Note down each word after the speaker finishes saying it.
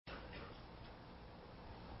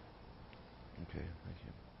Okay, thank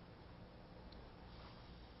you.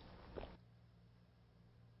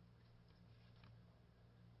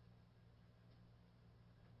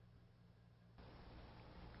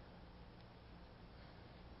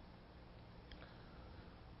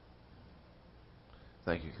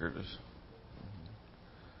 Thank you, Curtis.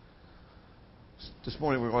 This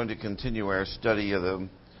morning we're going to continue our study of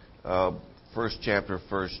the first chapter of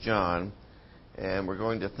 1 John, and we're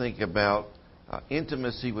going to think about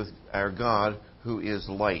intimacy with our God who is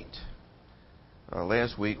light.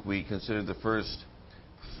 Last week we considered the first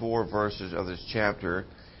 4 verses of this chapter,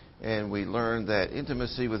 and we learned that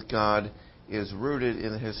intimacy with God is rooted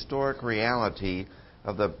in the historic reality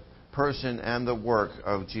of the person and the work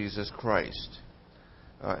of Jesus Christ.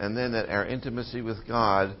 And then that our intimacy with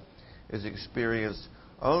God is experienced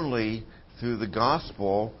only through the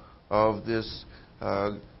gospel of this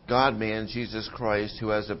God-man, Jesus Christ, who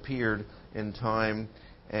has appeared in time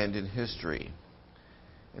and in history.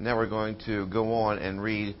 And now we're going to go on and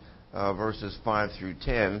read verses 5 through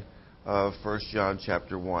 10 of 1 John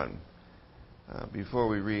chapter 1. Before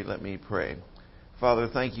we read, let me pray. Father,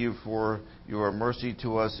 thank you for your mercy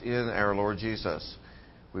to us in our Lord Jesus.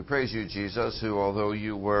 We praise you, Jesus, who, although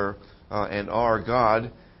you were and are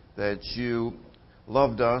God, that you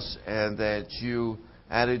loved us and that you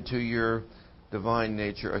added to your divine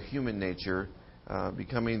nature a human nature,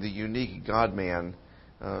 becoming the unique God-man,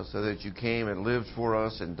 so that you came and lived for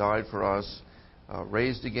us and died for us,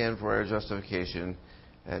 raised again for our justification,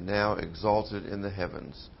 and now exalted in the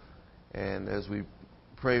heavens. And as we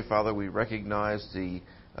pray, Father, we recognize the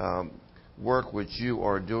work which you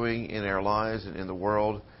are doing in our lives and in the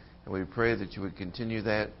world, and we pray that you would continue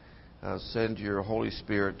that. Send your Holy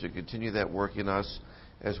Spirit to continue that work in us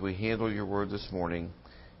as we handle your word this morning.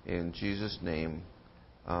 In Jesus' name,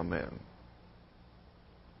 amen.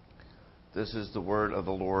 This is the word of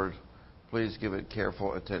the Lord. Please give it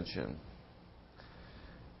careful attention.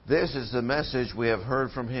 This is the message we have heard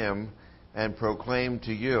from him and proclaimed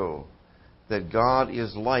to you, that God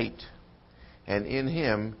is light, and in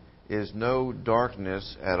him is no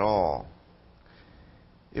darkness at all.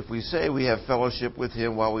 If we say we have fellowship with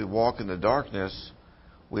him while we walk in the darkness,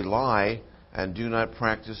 we lie and do not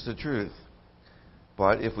practice the truth.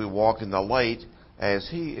 But if we walk in the light as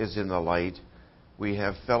he is in the light, we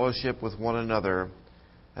have fellowship with one another,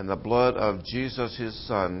 and the blood of Jesus his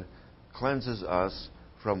Son cleanses us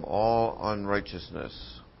from all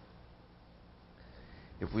unrighteousness.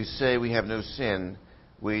 If we say we have no sin,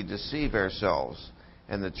 we deceive ourselves,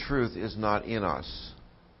 and the truth is not in us.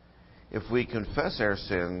 If we confess our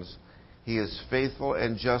sins, he is faithful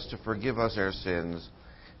and just to forgive us our sins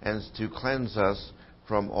and to cleanse us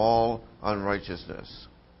from all unrighteousness.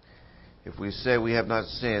 If we say we have not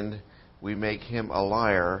sinned, we make him a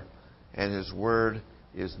liar, and his word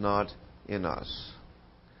is not in us.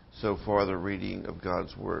 So far, the reading of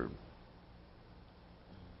God's word.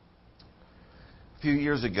 A few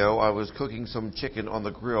years ago, I was cooking some chicken on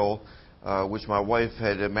the grill, which my wife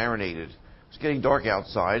had marinated. It was getting dark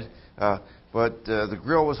outside, but the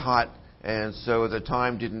grill was hot, and so the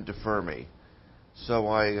time didn't defer me. So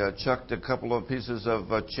I chucked a couple of pieces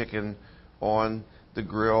of chicken on the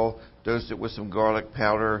grill, dosed it with some garlic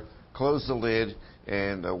powder, closed the lid,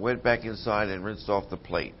 and went back inside and rinsed off the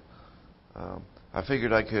plate. I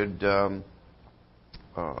figured I could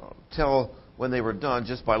tell when they were done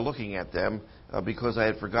just by looking at them, because I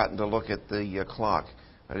had forgotten to look at the clock.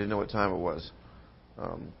 I didn't know what time it was.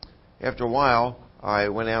 After a while, I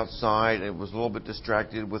went outside and was a little bit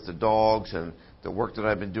distracted with the dogs and the work that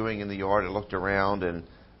I'd been doing in the yard. I looked around and,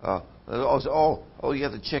 you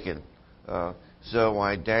have the chicken. So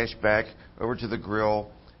I dashed back over to the grill,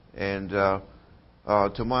 and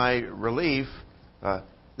to my relief,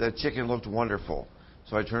 the chicken looked wonderful.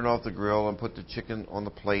 So I turned off the grill and put the chicken on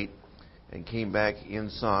the plate and came back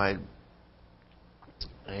inside.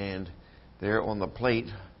 And there on the plate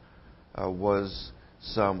was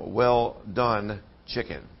some well-done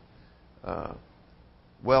chicken.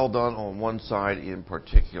 Well done on one side in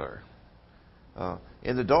particular.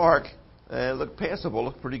 In the dark, it looked passable,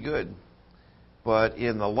 looked pretty good. But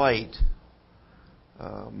in the light,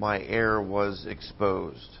 my error was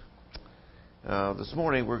exposed. This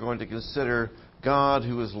morning we're going to consider God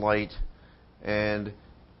who is light and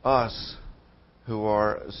us who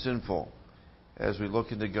are sinful as we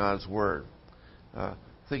look into God's Word.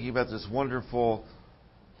 Thinking about this wonderful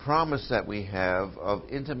promise that we have of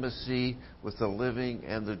intimacy with the living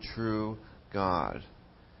and the true God.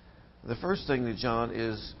 The first thing that John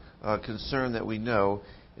is concerned that we know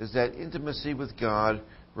is that intimacy with God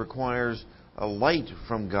requires a light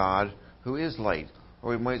from God who is light.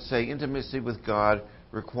 Or we might say intimacy with God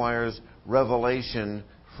requires revelation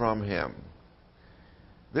from Him.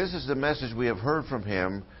 This is the message we have heard from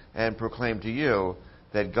Him and proclaim to you,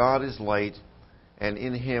 that God is light, and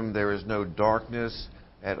in Him there is no darkness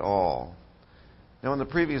at all. Now, in the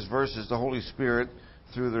previous verses, the Holy Spirit,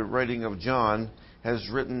 through the writing of John, has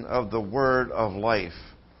written of the Word of life.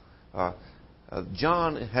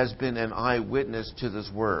 John has been an eyewitness to this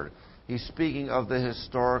Word. He's speaking of the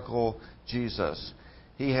historical Jesus.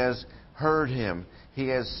 He has heard Him. He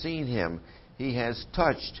has seen Him. He has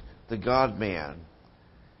touched the God-man.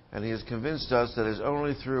 And he has convinced us that it is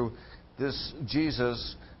only through this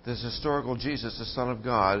Jesus, this historical Jesus, the Son of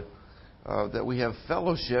God, that we have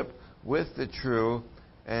fellowship with the true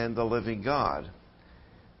and the living God.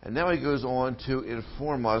 And now he goes on to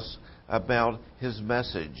inform us about his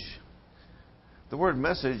message. The word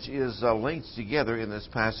message is linked together in this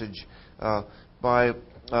passage by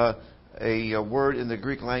a word in the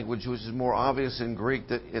Greek language which is more obvious in Greek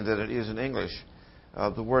than it is in English.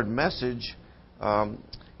 The word message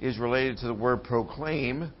is related to the word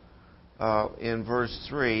proclaim in verse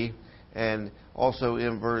 3 and also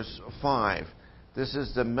in verse 5. This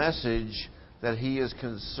is the message that he is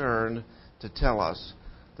concerned to tell us.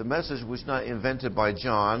 The message was not invented by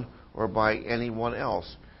John or by anyone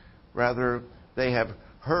else. Rather, they have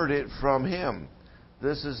heard it from him.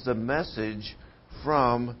 This is the message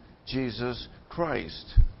from Jesus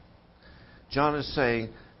Christ. John is saying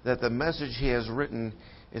that the message he has written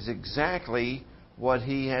is exactly what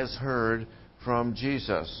he has heard from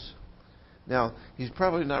Jesus. Now, he's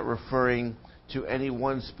probably not referring to any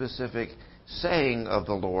one specific saying of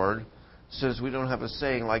the Lord, since we don't have a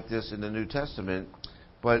saying like this in the New Testament,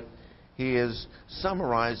 but he is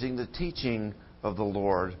summarizing the teaching of the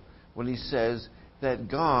Lord when he says that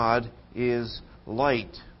God is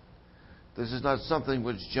light. This is not something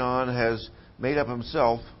which John has made up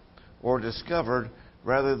himself or discovered.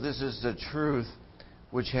 Rather, this is the truth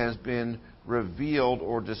which has been revealed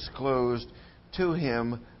or disclosed to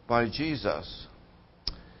him by Jesus.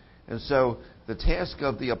 And so the task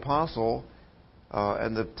of the apostle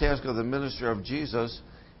and the task of the minister of Jesus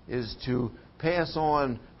is to pass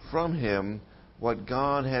on from him what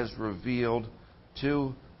God has revealed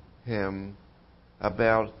to him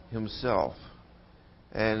about himself.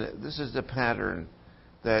 And this is the pattern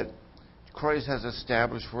that Christ has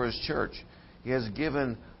established for his church. He has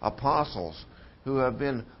given apostles who have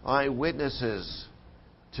been eyewitnesses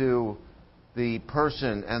to the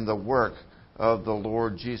person and the work of the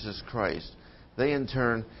Lord Jesus Christ. They in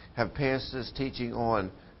turn have passed this teaching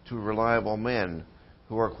on to reliable men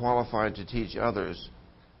who are qualified to teach others,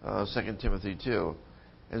 2 Timothy 2.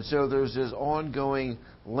 And so there's this ongoing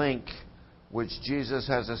link which Jesus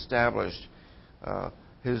has established.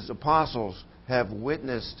 His apostles have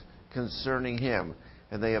witnessed concerning him,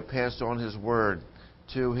 and they have passed on his word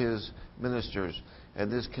to his ministers,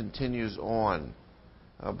 and this continues on.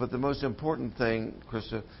 But the most important thing,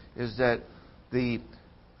 Krista, is that the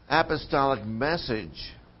apostolic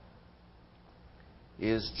message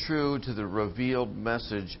is true to the revealed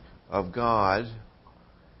message of God,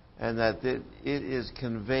 and that it is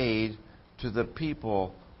conveyed to the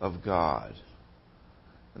people of God.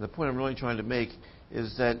 And the point I'm really trying to make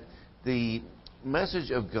is that the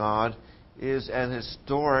message of God is an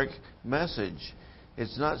historic message.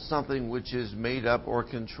 It's not something which is made up or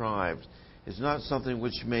contrived. It's not something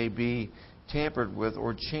which may be tampered with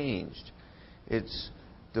or changed. It's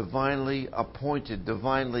divinely appointed,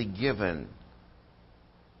 divinely given.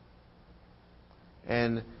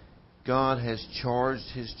 And God has charged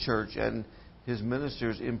his church and his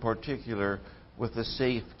ministers in particular with the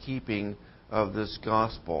safekeeping of this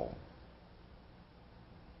gospel.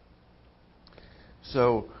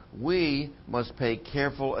 So we must pay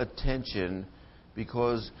careful attention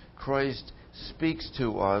because Christ speaks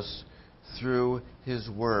to us through his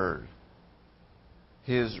word,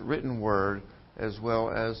 his written word, as well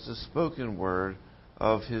as the spoken word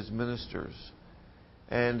of his ministers.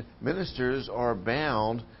 And ministers are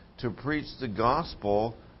bound to preach the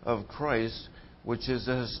gospel of Christ, which is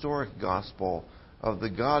the historic gospel of the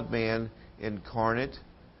God-man incarnate,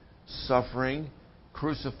 suffering,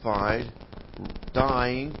 crucified,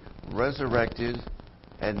 dying, resurrected,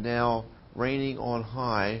 and now reigning on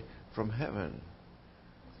high from heaven.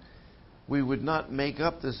 We would not make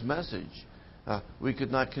up this message. We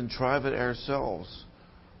could not contrive it ourselves.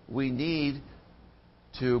 We need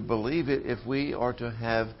to believe it if we are to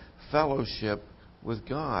have fellowship with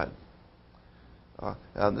God.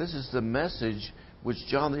 This is the message which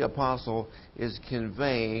John the Apostle is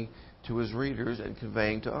conveying to his readers and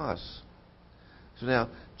conveying to us. So now,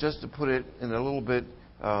 just to put it in a little bit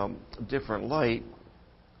different light,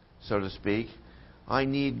 so to speak, I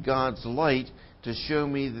need God's light to show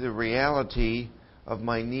me the reality of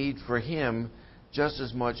my need for Him just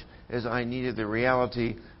as much as I needed the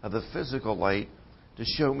reality of the physical light to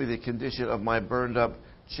show me the condition of my burned up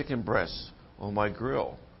chicken breasts on my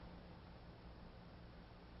grill.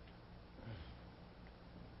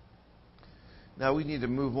 Now we need to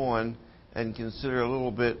move on and consider a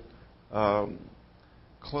little bit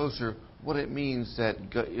closer what it means that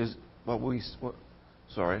God is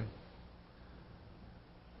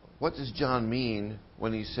what does John mean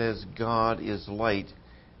when he says God is light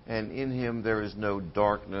and in Him there is no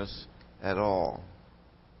darkness at all?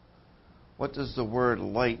 What does the word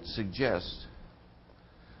light suggest?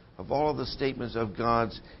 Of all of the statements of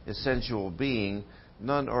God's essential being,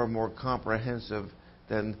 none are more comprehensive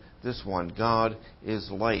than this one. God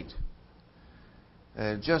is light.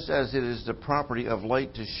 And just as it is the property of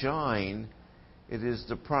light to shine, it is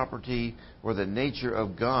the property or the nature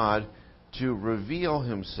of God to reveal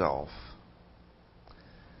Himself.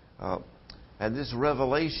 And this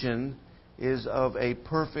revelation is of a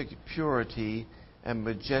perfect purity and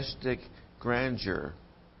majestic grandeur.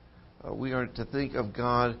 We are to think of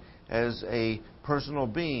God as a personal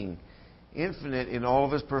being, infinite in all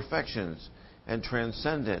of His perfections and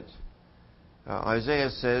transcendent. Isaiah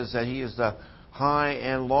says that He is the high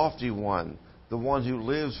and lofty one, the one who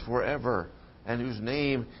lives forever and whose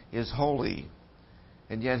name is holy.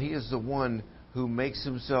 And yet He is the one who makes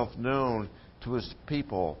Himself known to His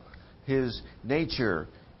people. His nature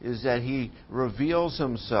is that He reveals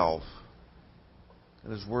Himself.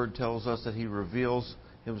 And His Word tells us that He reveals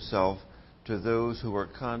Himself to those who are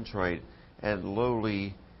contrite and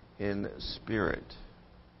lowly in spirit.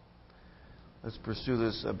 Let's pursue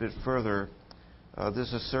this a bit further.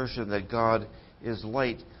 This assertion that God is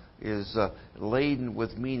light is laden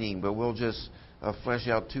with meaning, but we'll just flesh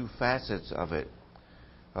out two facets of it.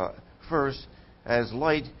 First, as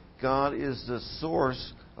light, God is the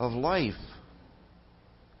source of life.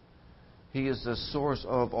 He is the source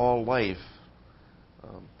of all life.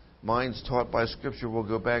 Minds taught by Scripture will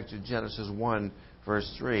go back to Genesis 1,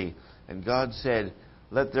 verse 3. And God said,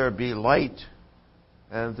 "Let there be light,"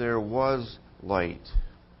 and there was light.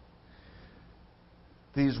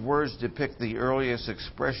 These words depict the earliest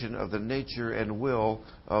expression of the nature and will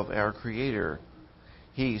of our Creator.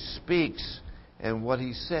 He speaks, and what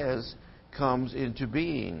He says comes into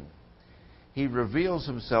being. He reveals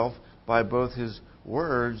Himself by both His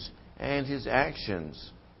words and His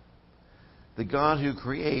actions. The God who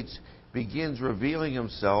creates begins revealing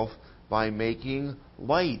Himself by making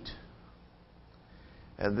light.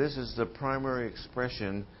 And this is the primary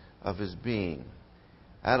expression of His being.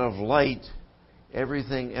 Out of light,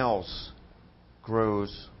 everything else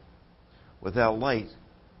grows. Without light,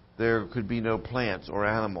 there could be no plants or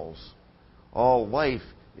animals. All life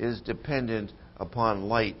is dependent upon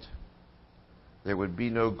light. There would be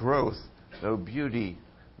no growth, no beauty,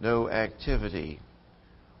 no activity.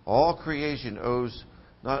 All creation owes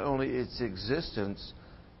not only its existence,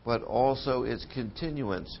 but also its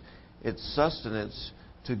continuance, its sustenance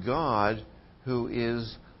to God, who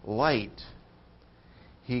is light.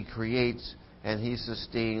 He creates and He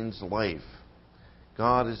sustains life.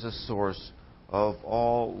 God is the source of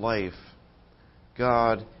all life.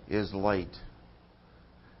 God is light.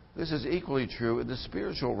 This is equally true in the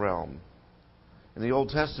spiritual realm. In the Old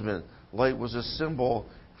Testament, light was a symbol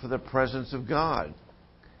for the presence of God.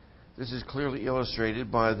 This is clearly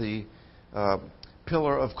illustrated by the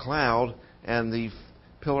pillar of cloud and the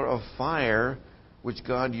pillar of fire which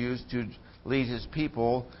God used to lead His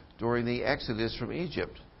people during the Exodus from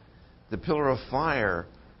Egypt. The pillar of fire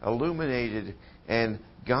illuminated and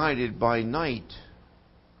guided by night.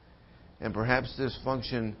 And perhaps this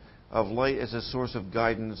function of light as a source of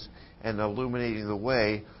guidance and illuminating the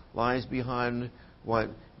way lies behind what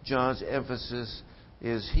John's emphasis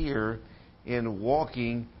is here in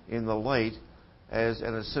walking in the light as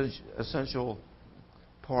an essential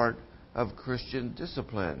part of Christian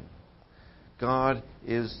discipline. God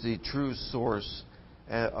is the true source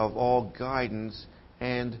of all guidance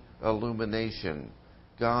and illumination.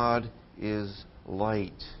 God is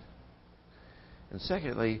light. And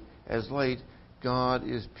secondly, as light, God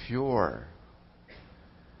is pure.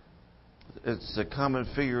 It's a common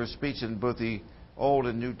figure of speech in both the Old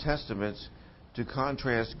and New Testaments to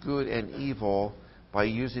contrast good and evil by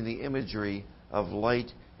using the imagery of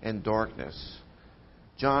light and darkness.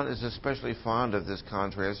 John is especially fond of this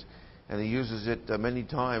contrast, and he uses it many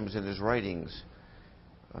times in his writings.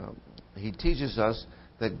 He teaches us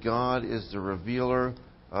that God is the revealer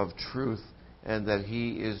of truth and that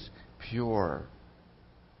He is pure.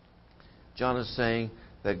 John is saying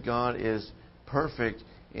that God is perfect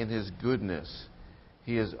in His goodness,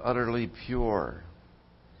 He is utterly pure.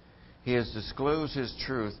 He has disclosed His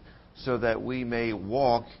truth so that we may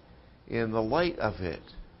walk in the light of it.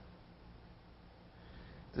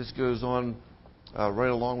 This goes on right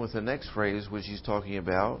along with the next phrase, which he's talking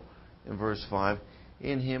about in verse 5.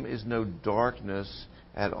 In Him is no darkness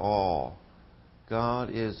at all. God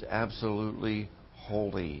is absolutely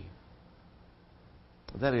holy.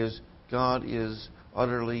 That is, God is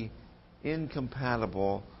utterly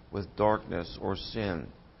incompatible with darkness or sin.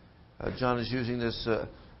 John is using this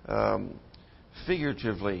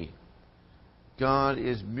figuratively. God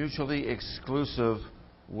is mutually exclusive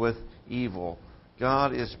with evil.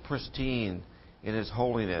 God is pristine in His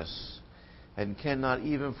holiness and cannot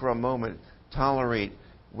even for a moment tolerate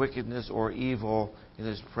wickedness or evil in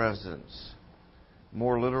His presence.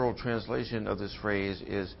 More literal translation of this phrase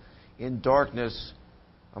is, and darkness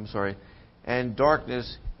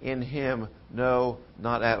in Him, no,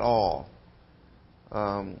 not at all.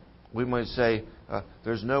 We might say,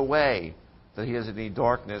 there's no way that He has any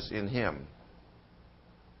darkness in Him.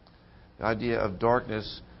 The idea of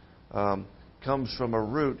darkness comes from a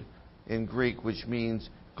root in Greek which means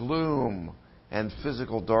gloom and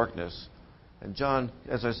physical darkness. And John,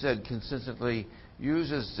 as I said, consistently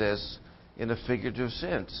uses this in a figurative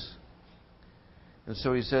sense. And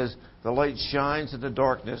so he says, the light shines in the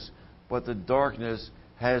darkness, but the darkness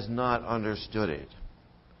has not understood it.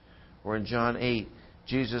 Or in John 8,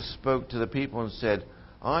 Jesus spoke to the people and said,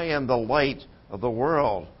 I am the light of the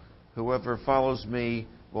world. Whoever follows me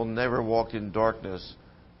will never walk in darkness,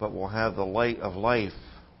 but will have the light of life.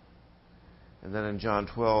 And then in John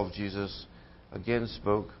 12, Jesus again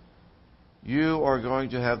spoke, you are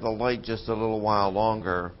going to have the light just a little while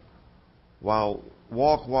longer. Walk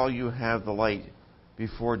while you have the light,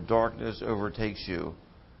 before darkness overtakes you.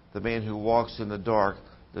 The man who walks in the dark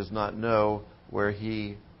does not know where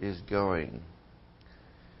he is going.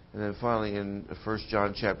 And then finally in 1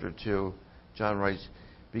 John chapter 2, John writes,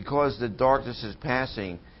 because the darkness is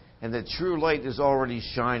passing and the true light is already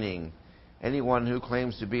shining, anyone who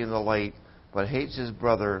claims to be in the light but hates his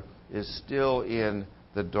brother is still in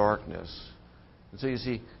the darkness. And so you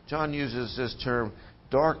see, John uses this term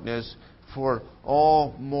darkness for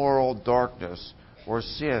all moral darkness or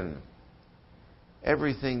sin.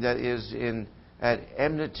 Everything that is at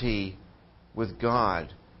enmity with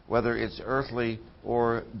God, whether it's earthly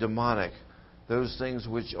or demonic, those things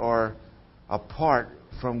which are apart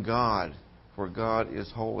from God, for God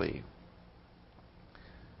is holy.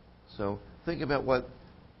 So think about what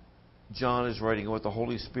John is writing and what the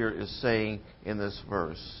Holy Spirit is saying in this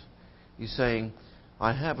verse. He's saying,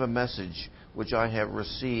 I have a message which I have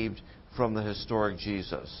received from the historic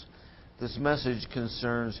Jesus. This message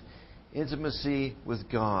concerns intimacy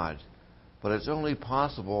with God, but it's only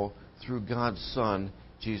possible through God's Son,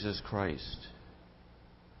 Jesus Christ.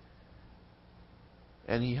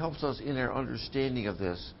 And he helps us in our understanding of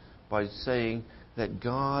this by saying that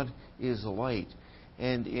God is light,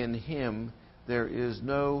 and in Him there is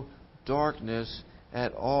no darkness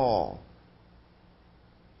at all.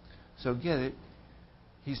 So get it?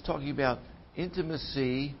 He's talking about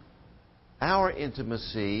intimacy, our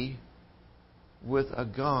intimacy with a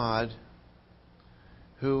God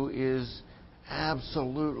who is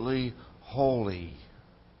absolutely holy.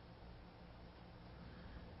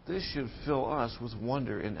 This should fill us with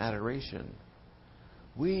wonder and adoration.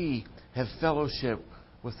 We have fellowship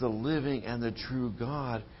with the living and the true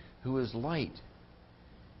God who is light.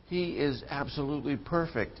 He is absolutely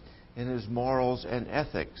perfect in His morals and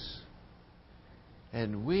ethics.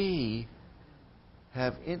 And we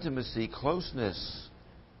have intimacy, closeness,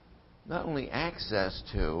 not only access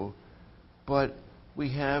to, but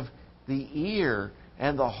we have the ear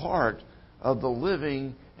and the heart of the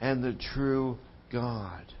living and the true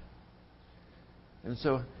God. And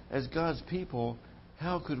so, as God's people,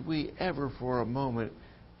 how could we ever for a moment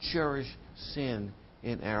cherish sin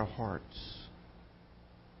in our hearts?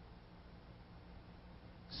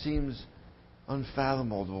 Seems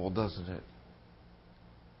unfathomable, doesn't it?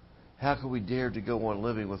 How could we dare to go on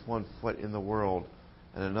living with one foot in the world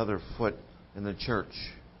and another foot in the church?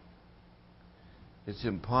 It's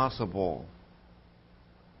impossible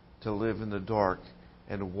to live in the dark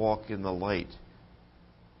and walk in the light,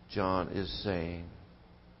 John is saying.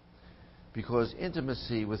 Because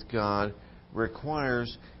intimacy with God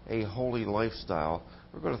requires a holy lifestyle.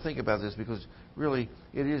 We're going to think about this because really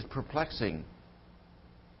it is perplexing.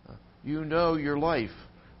 You know your life.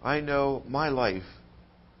 I know my life.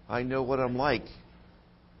 I know what I'm like.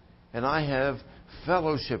 And I have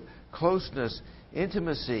fellowship, closeness,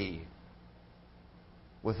 intimacy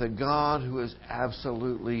with a God who is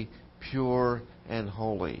absolutely pure and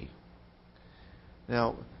holy.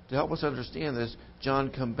 Now, to help us understand this, John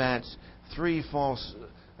combats three false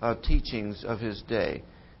teachings of his day.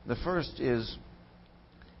 The first is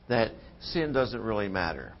that sin doesn't really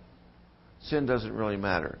matter. Sin doesn't really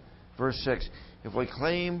matter. Verse 6, if we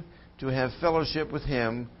claim to have fellowship with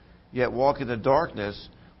him, yet walk in the darkness,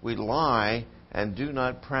 we lie and do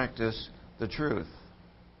not practice the truth.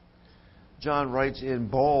 John writes in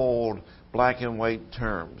bold, black and white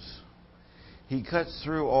terms. He cuts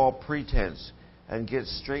through all pretense and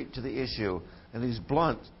gets straight to the issue, and he's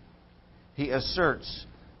blunt. He asserts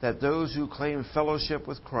that those who claim fellowship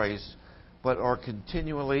with Christ but are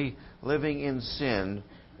continually living in sin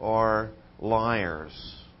are liars.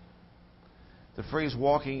 The phrase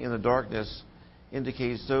walking in the darkness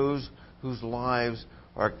indicates those whose lives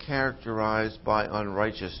are characterized by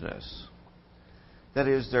unrighteousness. That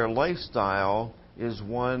is, their lifestyle is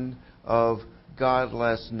one of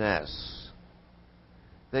godlessness.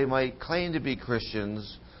 They might claim to be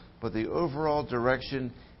Christians, but the overall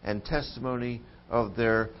direction and testimony of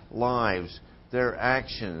their lives, their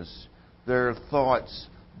actions, their thoughts,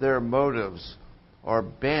 their motives are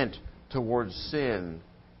bent towards sin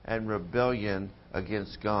and rebellion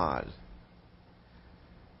against God.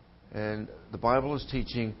 And the Bible is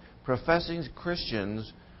teaching professing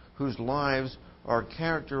Christians whose lives are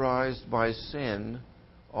characterized by sin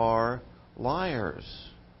are liars.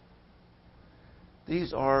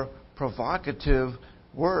 These are provocative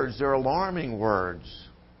words. They're alarming words.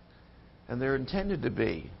 And they're intended to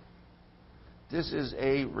be. This is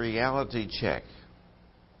a reality check.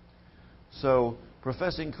 So,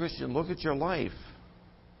 professing Christian, look at your life.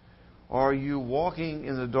 Are you walking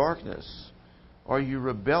in the darkness? Are you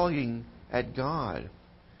rebelling at God?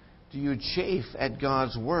 Do you chafe at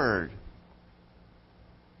God's word?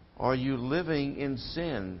 Are you living in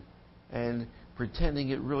sin and pretending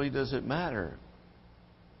it really doesn't matter?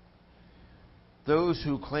 Those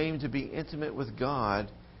who claim to be intimate with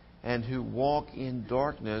God and who walk in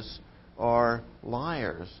darkness are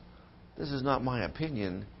liars. This is not my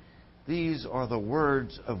opinion. These are the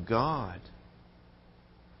words of God.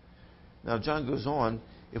 Now, John goes on,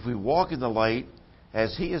 if we walk in the light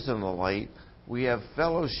as he is in the light, we have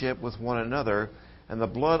fellowship with one another, and the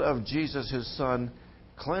blood of Jesus, his Son,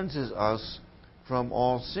 cleanses us from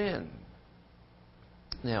all sin.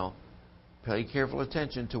 Now, pay careful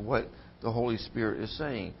attention to what the Holy Spirit is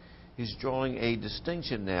saying. He's drawing a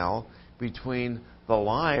distinction now between the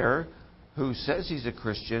liar who says he's a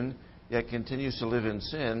Christian yet continues to live in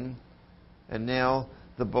sin, and now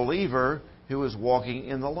the believer who is walking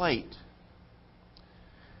in the light.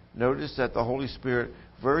 Notice that the Holy Spirit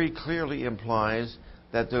very clearly implies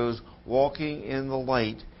that those walking in the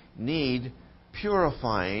light need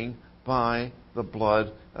purifying by the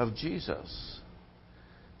blood of Jesus.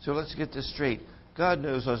 So let's get this straight. God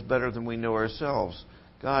knows us better than we know ourselves.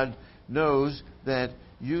 God knows that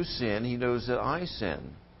you sin. He knows that I sin.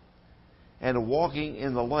 And walking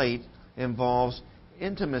in the light involves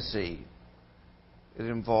intimacy. It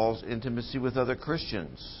involves intimacy with other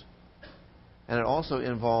Christians. And it also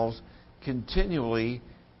involves continually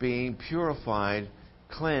being purified,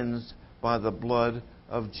 cleansed by the blood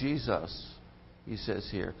of Jesus, he says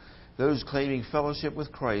here. Those claiming fellowship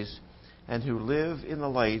with Christ and who live in the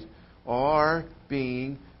light are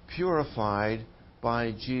being purified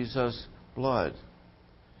by Jesus' blood.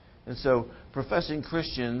 And so, professing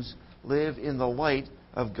Christians live in the light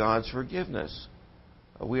of God's forgiveness.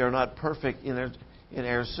 We are not perfect in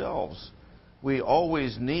ourselves. We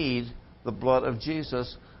always need the blood of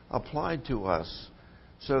Jesus applied to us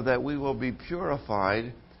so that we will be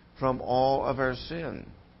purified from all of our sin.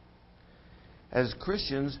 As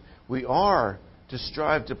Christians, we are to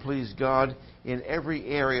strive to please God in every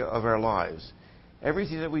area of our lives.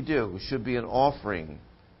 Everything that we do should be an offering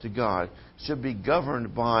to God, should be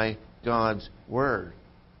governed by God's Word.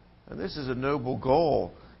 And this is a noble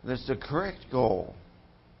goal, and it's the correct goal.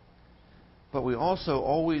 But we also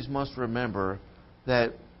always must remember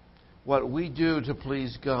that what we do to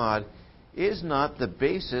please God is not the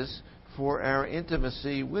basis for our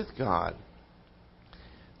intimacy with God.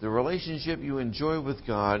 The relationship you enjoy with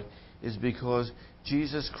God is because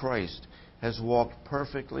Jesus Christ has walked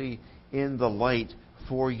perfectly in the light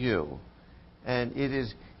for you. And it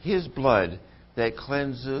is His blood that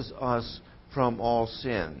cleanses us from all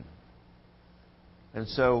sin. And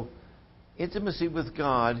so, intimacy with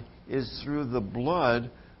God is through the blood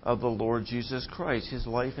of the Lord Jesus Christ, His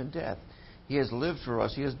life and death. He has lived for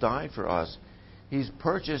us. He has died for us. He's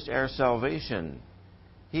purchased our salvation.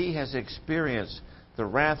 He has experienced the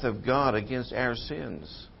wrath of God against our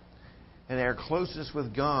sins. And our closeness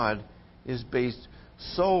with God is based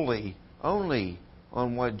solely, only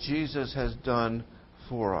on what Jesus has done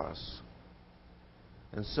for us.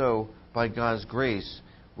 And so, by God's grace,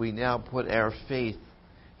 we now put our faith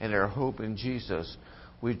and our hope in Jesus.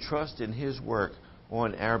 We trust in His work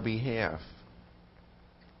on our behalf.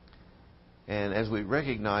 And as we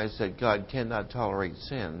recognize that God cannot tolerate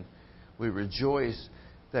sin, we rejoice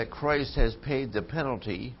that Christ has paid the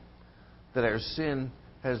penalty, that our sin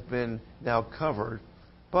has been now covered,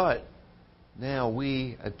 but now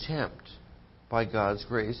we attempt, by God's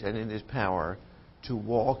grace and in His power, to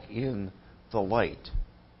walk in the light.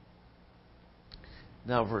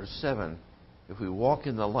 Now, verse 7, if we walk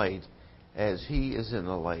in the light as He is in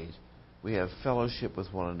the light, we have fellowship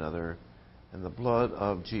with one another, and the blood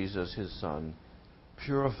of Jesus, His Son,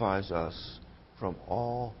 purifies us from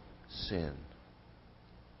all sin.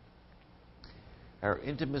 Our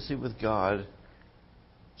intimacy with God,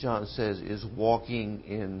 John says, is walking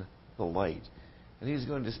in the light. And he's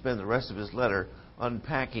going to spend the rest of his letter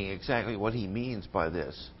unpacking exactly what he means by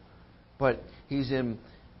this. But his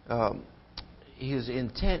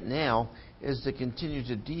intent now is to continue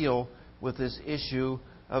to deal with this issue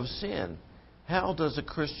of sin. How does a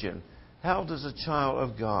Christian, how does a child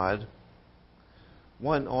of God,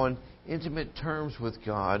 one on intimate terms with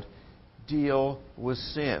God, deal with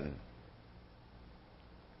sin?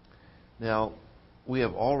 Now, we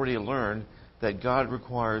have already learned that God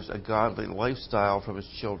requires a godly lifestyle from His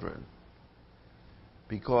children.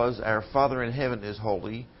 Because our Father in heaven is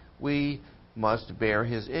holy, we must bear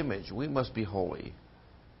His image. We must be holy.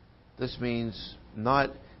 This means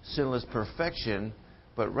not sinless perfection,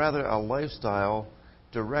 but rather a lifestyle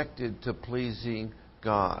directed to pleasing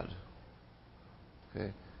God.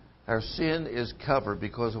 Okay? Our sin is covered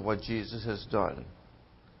because of what Jesus has done.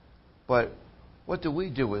 But what do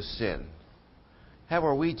we do with sin? How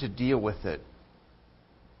are we to deal with it?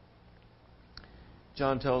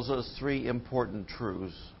 John tells us three important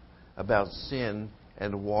truths about sin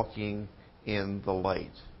and walking in the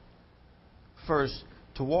light. First,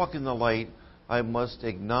 to walk in the light, I must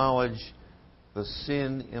acknowledge the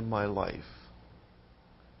sin in my life.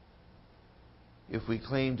 If we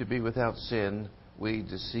claim to be without sin, we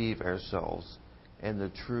deceive ourselves, and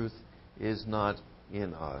the truth is not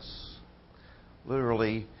in us.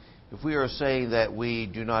 Literally, if we are saying that we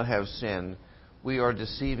do not have sin, we are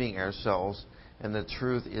deceiving ourselves, and the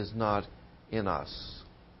truth is not in us.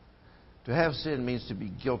 To have sin means to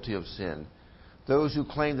be guilty of sin. Those who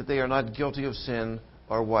claim that they are not guilty of sin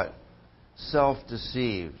are what?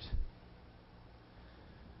 Self-deceived.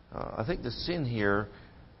 I think the sin here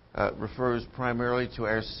refers primarily to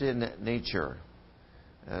our sin nature.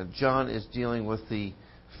 John is dealing with the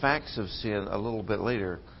facts of sin a little bit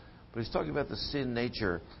later, but he's talking about the sin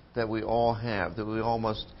nature that we all have, that we all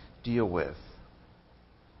must deal with.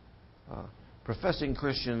 Professing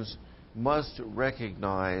Christians must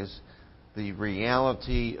recognize the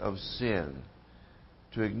reality of sin.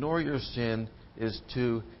 To ignore your sin is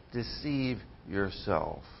to deceive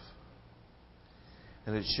yourself.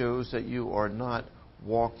 And it shows that you are not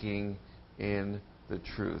walking in the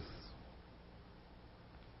truth.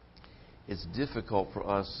 It's difficult for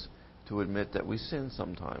us to admit that we sin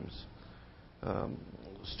sometimes. A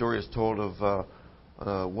story is told of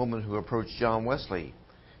a woman who approached John Wesley,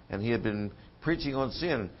 and he had been preaching on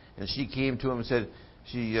sin, and she came to him and said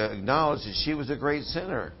she acknowledged that she was a great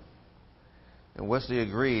sinner. And Wesley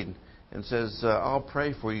agreed and says, "I'll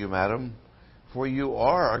pray for you, madam, for you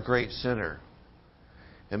are a great sinner."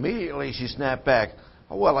 Immediately she snapped back,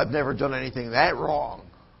 "Oh, well, I've never done anything that wrong."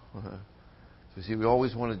 So see, we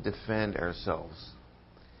always want to defend ourselves.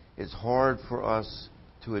 It's hard for us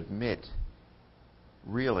to admit,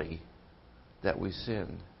 really, that we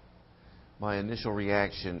sin. My initial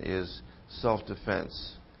reaction is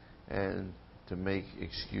self-defense and to make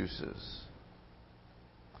excuses.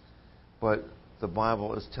 But the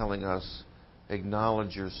Bible is telling us,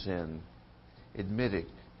 acknowledge your sin. Admit it.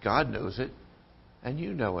 God knows it, and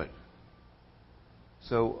you know it.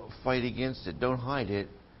 So fight against it. Don't hide it.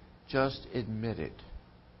 Just admit it.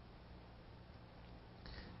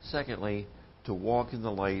 Secondly, to walk in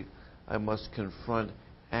the light, I must confront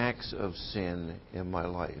acts of sin in my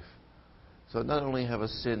life. So I not only have a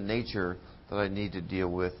sin nature that I need to deal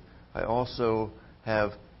with, I also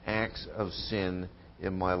have acts of sin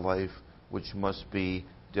in my life which must be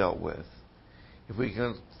dealt with. If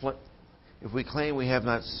we claim we have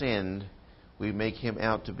not sinned, we make Him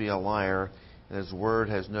out to be a liar, and His word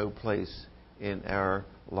has no place in our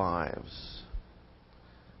lives.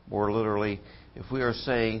 More literally, if we are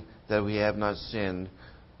saying that we have not sinned,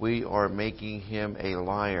 we are making Him a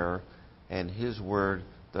liar, and His word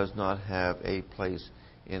does not have a place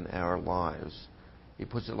in our lives. He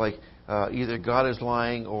puts it like either God is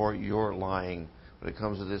lying or you're lying when it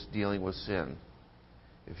comes to this dealing with sin.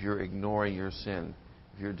 If you're ignoring your sin,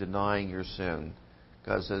 if you're denying your sin,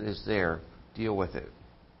 God says it's there. Deal with it.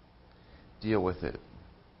 Deal with it.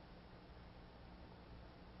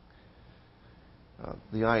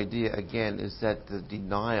 The idea, again, is that the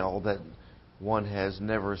denial that one has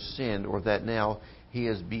never sinned, or that now he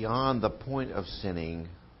is beyond the point of sinning,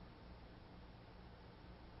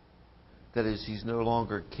 that is, he's no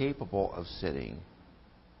longer capable of sinning,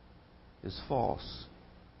 is false.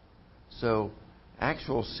 So,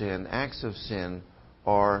 actual sin, acts of sin,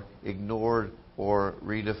 are ignored or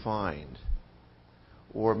redefined.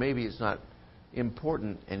 Or maybe it's not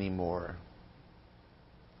important anymore.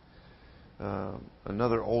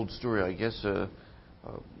 Another old story, I guess,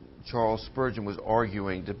 Charles Spurgeon was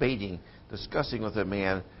arguing, debating, discussing with a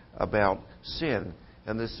man about sin.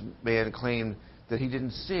 And this man claimed that he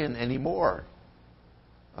didn't sin anymore,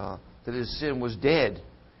 that his sin was dead.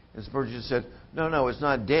 And Spurgeon said, no, it's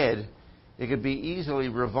not dead. It could be easily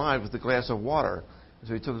revived with a glass of water. And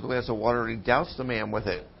so he took a glass of water and he doused the man with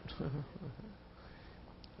it.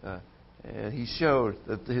 And he showed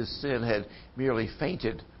that his sin had merely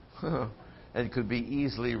fainted and could be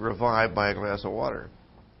easily revived by a glass of water.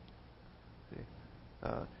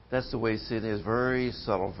 That's the way sin is. Very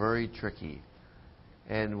subtle, very tricky.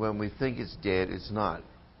 And when we think it's dead, it's not.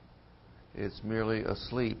 It's merely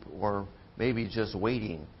asleep, or maybe just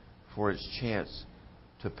waiting for its chance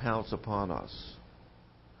to pounce upon us.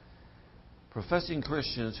 Professing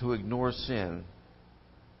Christians who ignore sin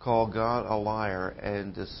call God a liar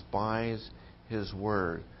and despise His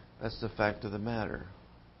Word. That's the fact of the matter.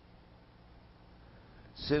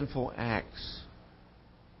 Sinful acts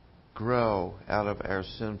grow out of our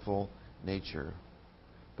sinful nature.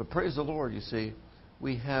 But praise the Lord, you see,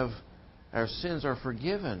 our sins are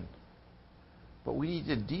forgiven. But we need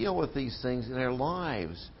to deal with these things in our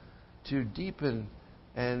lives to deepen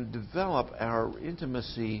and develop our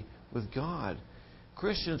intimacy with God.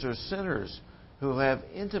 Christians are sinners who have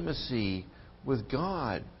intimacy with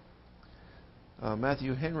God.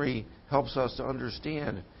 Matthew Henry helps us to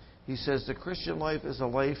understand. He says the Christian life is a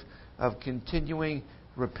life of continuing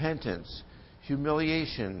repentance,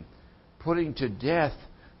 humiliation, putting to death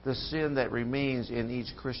the sin that remains in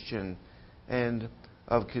each Christian, and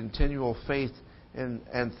of continual faith and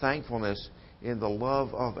thankfulness in the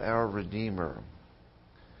love of our Redeemer.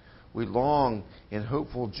 We long in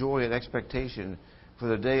hopeful joy and expectation for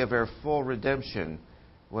the day of our full redemption,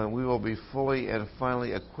 when we will be fully and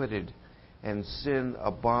finally acquitted and sin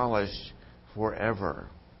abolished forever.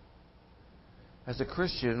 As a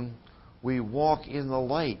Christian, we walk in the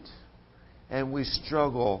light, and we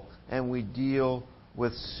struggle and we deal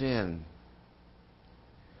with sin.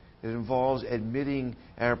 It involves admitting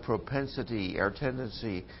our propensity, our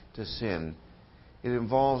tendency to sin. It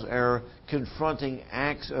involves our confronting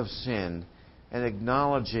acts of sin and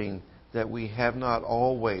acknowledging that we have not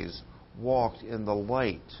always walked in the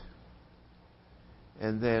light.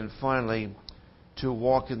 And then finally, to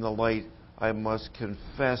walk in the light, I must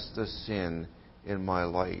confess the sin in my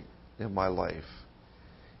life.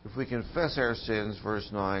 If we confess our sins, verse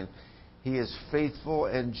 9, He is faithful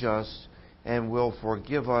and just and will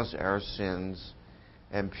forgive us our sins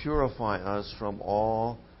and purify us from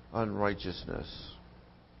all unrighteousness.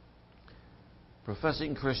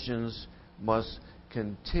 Professing Christians must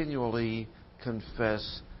continually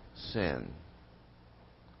confess sin.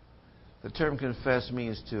 The term confess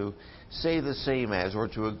means to say the same as, or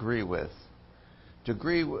to agree with. To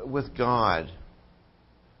agree with God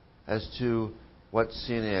as to what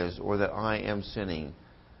sin is, or that I am sinning.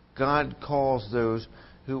 God calls those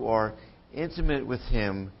who are intimate with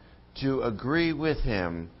Him to agree with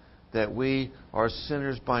Him that we are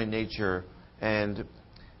sinners by nature and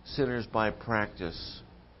sinners by practice,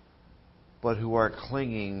 but who are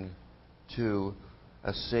clinging to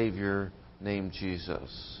a Savior named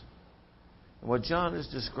Jesus. And what John is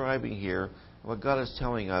describing here, what God is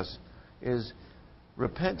telling us, is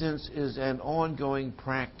repentance is an ongoing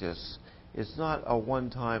practice. It's not a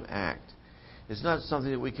one-time act. It's not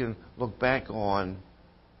something that we can look back on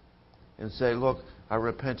and say, look, I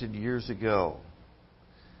repented years ago.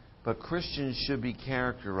 But Christians should be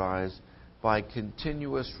characterized by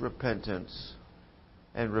continuous repentance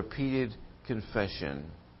and repeated confession.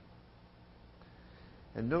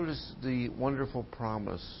 And notice the wonderful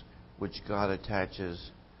promise which God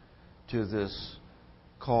attaches to this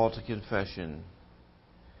call to confession.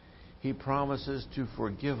 He promises to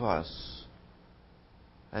forgive us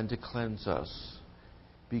and to cleanse us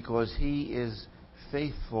because He is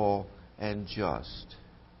faithful and just.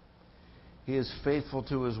 He is faithful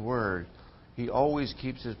to His Word. He He always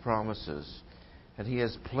keeps His promises, and He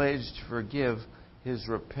has pledged to forgive His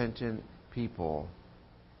repentant people.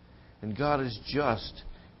 And God is just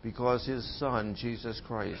because His Son, Jesus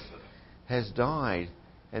Christ, has died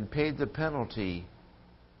and paid the penalty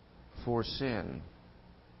for sin.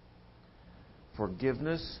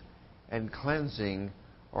 Forgiveness and cleansing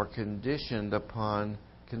are conditioned upon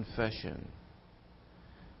confession.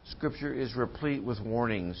 Scripture is replete with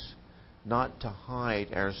warnings not to hide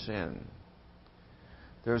our sin.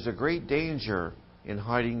 There's a great danger in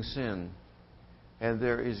hiding sin, and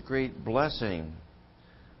there is great blessing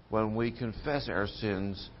when we confess our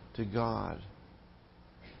sins to God.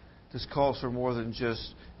 This calls for more than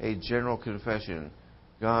just a general confession,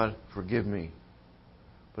 God, forgive me.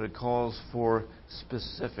 But it calls for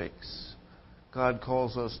specifics. God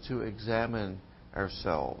calls us to examine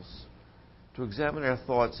ourselves, to examine our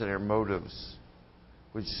thoughts and our motives,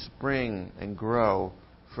 which spring and grow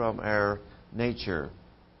from our nature,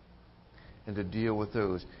 and to deal with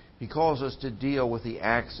those. He calls us to deal with the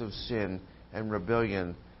acts of sin and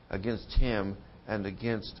rebellion against Him and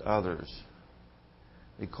against others.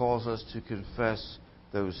 He calls us to confess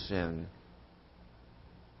those sins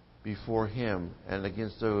before Him and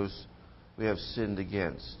against those we have sinned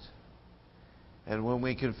against. And when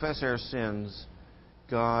we confess our sins,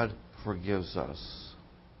 God forgives us.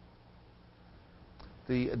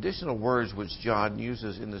 The additional words which John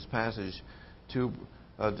uses in this passage to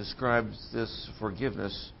describe this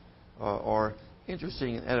forgiveness are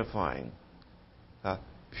interesting and edifying.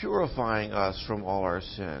 Purifying us from all our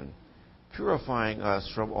sin. Purifying us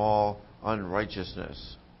from all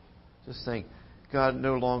unrighteousness. Just think, God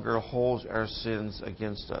no longer holds our sins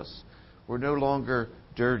against us. We're no longer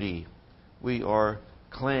dirty. We are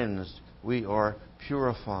cleansed. We are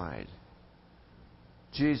purified.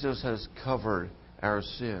 Jesus has covered our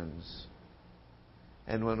sins.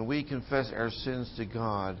 And when we confess our sins to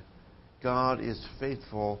God, God is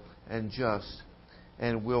faithful and just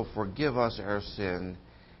and will forgive us our sin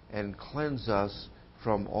and cleanse us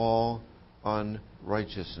from all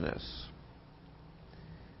unrighteousness.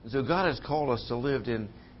 And so God has called us to live in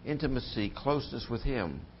intimacy, closeness with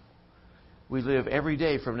Him. We live every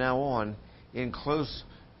day from now on in close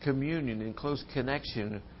communion, in close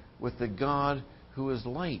connection with the God who is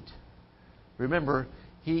light. Remember,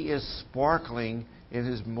 He is sparkling in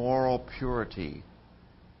His moral purity.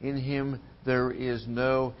 In Him there is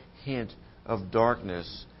no hint of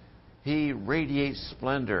darkness. He radiates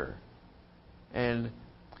splendor. And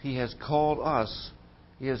He has called us,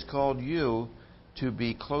 He has called you to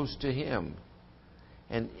be close to Him.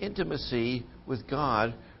 And intimacy with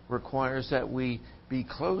God requires that we be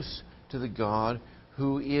close to the God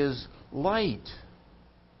who is light.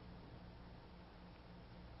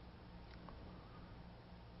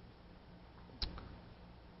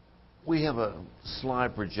 We have a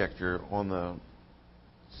slide projector on the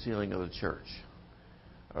ceiling of the church.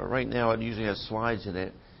 Right now it usually has slides in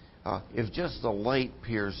it. If just the light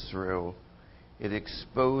peers through, it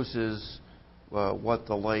exposes what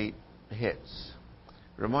the light hits.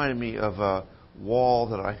 It reminded me of a wall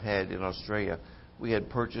that I had in Australia. We had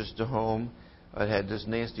purchased a home. It had this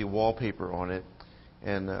nasty wallpaper on it,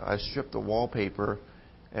 and I stripped the wallpaper,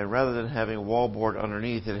 and rather than having wallboard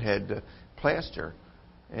underneath, it had plaster.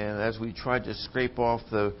 And as we tried to scrape off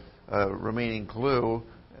the remaining glue,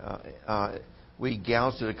 we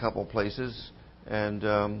gouged it a couple places, and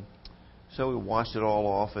so we washed it all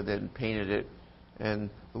off and then painted it. And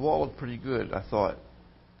the wall looked pretty good, I thought.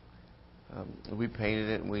 We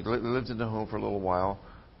painted it, and we lived in the home for a little while.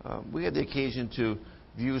 We had the occasion to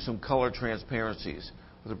view some color transparencies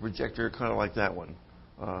with a projector kind of like that one.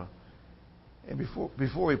 And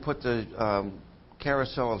before we put the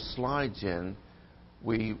carousel of slides in,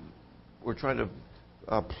 we were trying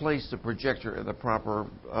to place the projector in the proper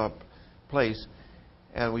place.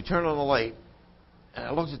 And we turned on the light, and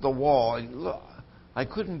I looked at the wall, and look, I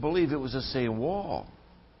couldn't believe it was the same wall.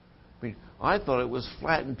 I mean, I thought it was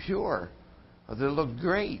flat and pure. It looked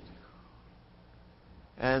great.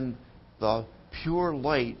 And the pure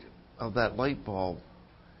light of that light bulb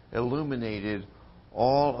illuminated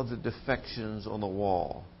all of the defections on the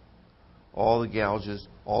wall. All the gouges,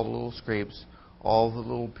 all the little scrapes, all the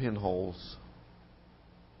little pinholes.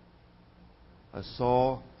 I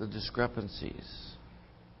saw the discrepancies.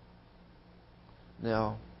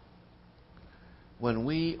 Now, when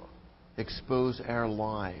we expose our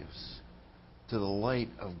lives to the light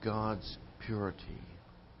of God's purity,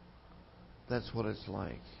 that's what it's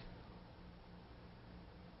like.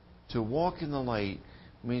 To walk in the light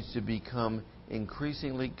means to become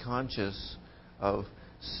increasingly conscious of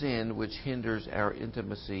sin which hinders our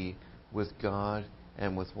intimacy with God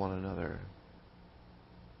and with one another.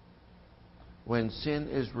 When sin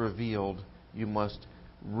is revealed, you must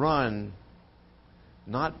run,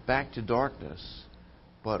 not back to darkness,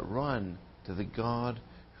 but run to the God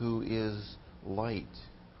who is light.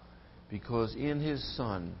 Because in His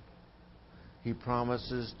Son, He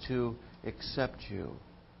promises to accept you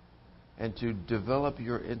and to develop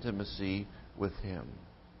your intimacy with Him.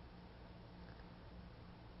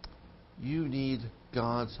 You need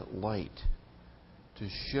God's light to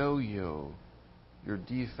show you your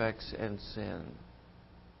defects and sin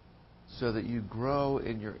so that you grow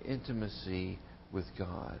in your intimacy with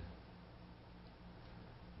God.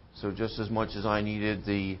 So just as much as I needed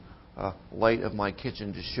the light of my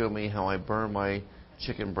kitchen to show me how I burn my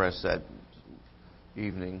chicken breast that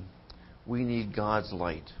evening, we need God's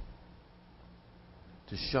light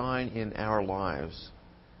to shine in our lives,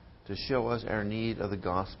 to show us our need of the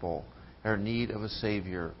gospel, our need of a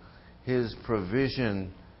Savior, His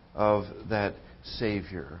provision of that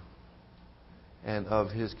Savior, and of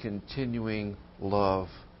His continuing love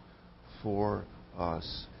for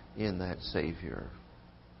us in that Savior.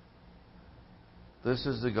 This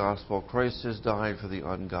is the gospel. Christ has died for the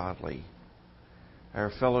ungodly.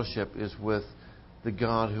 Our fellowship is with the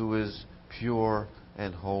God who is pure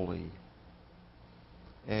and holy.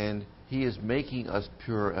 And He is making us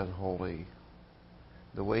pure and holy.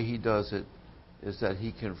 The way He does it is that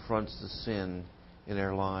He confronts the sin in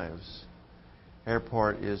our lives. Our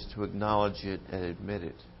part is to acknowledge it and admit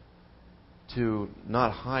it, to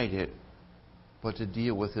not hide it, but to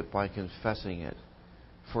deal with it by confessing it,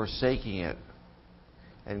 forsaking it,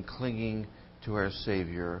 and clinging to our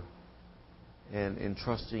Savior, and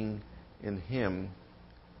entrusting in Him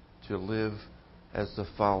to live as the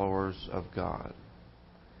followers of God.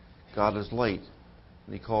 God is light,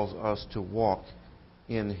 and He calls us to walk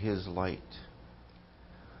in His light.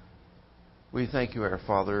 We thank You, our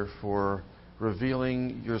Father, for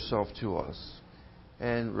revealing Yourself to us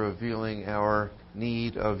and revealing our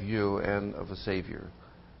need of You and of a Savior.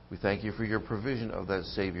 We thank You for Your provision of that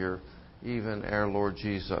Savior, even our Lord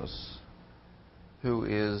Jesus, who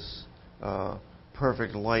is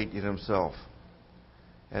perfect light in Himself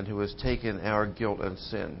and who has taken our guilt and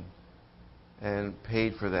sin and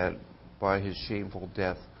paid for that by His shameful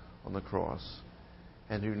death on the cross,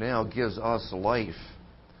 and who now gives us life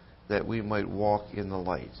that we might walk in the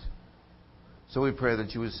light. So we pray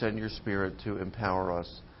that You would send Your Spirit to empower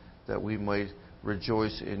us, that we might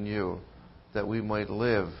rejoice in You, that we might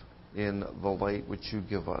live in the light which You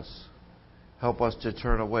give us. Help us to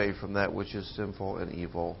turn away from that which is sinful and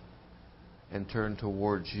evil and turn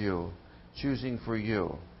towards You, choosing for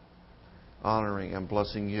You, honoring and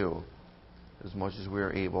blessing You as much as we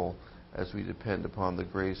are able, as we depend upon the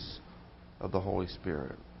grace of the Holy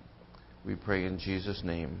Spirit. We pray in Jesus'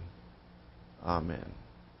 name. Amen.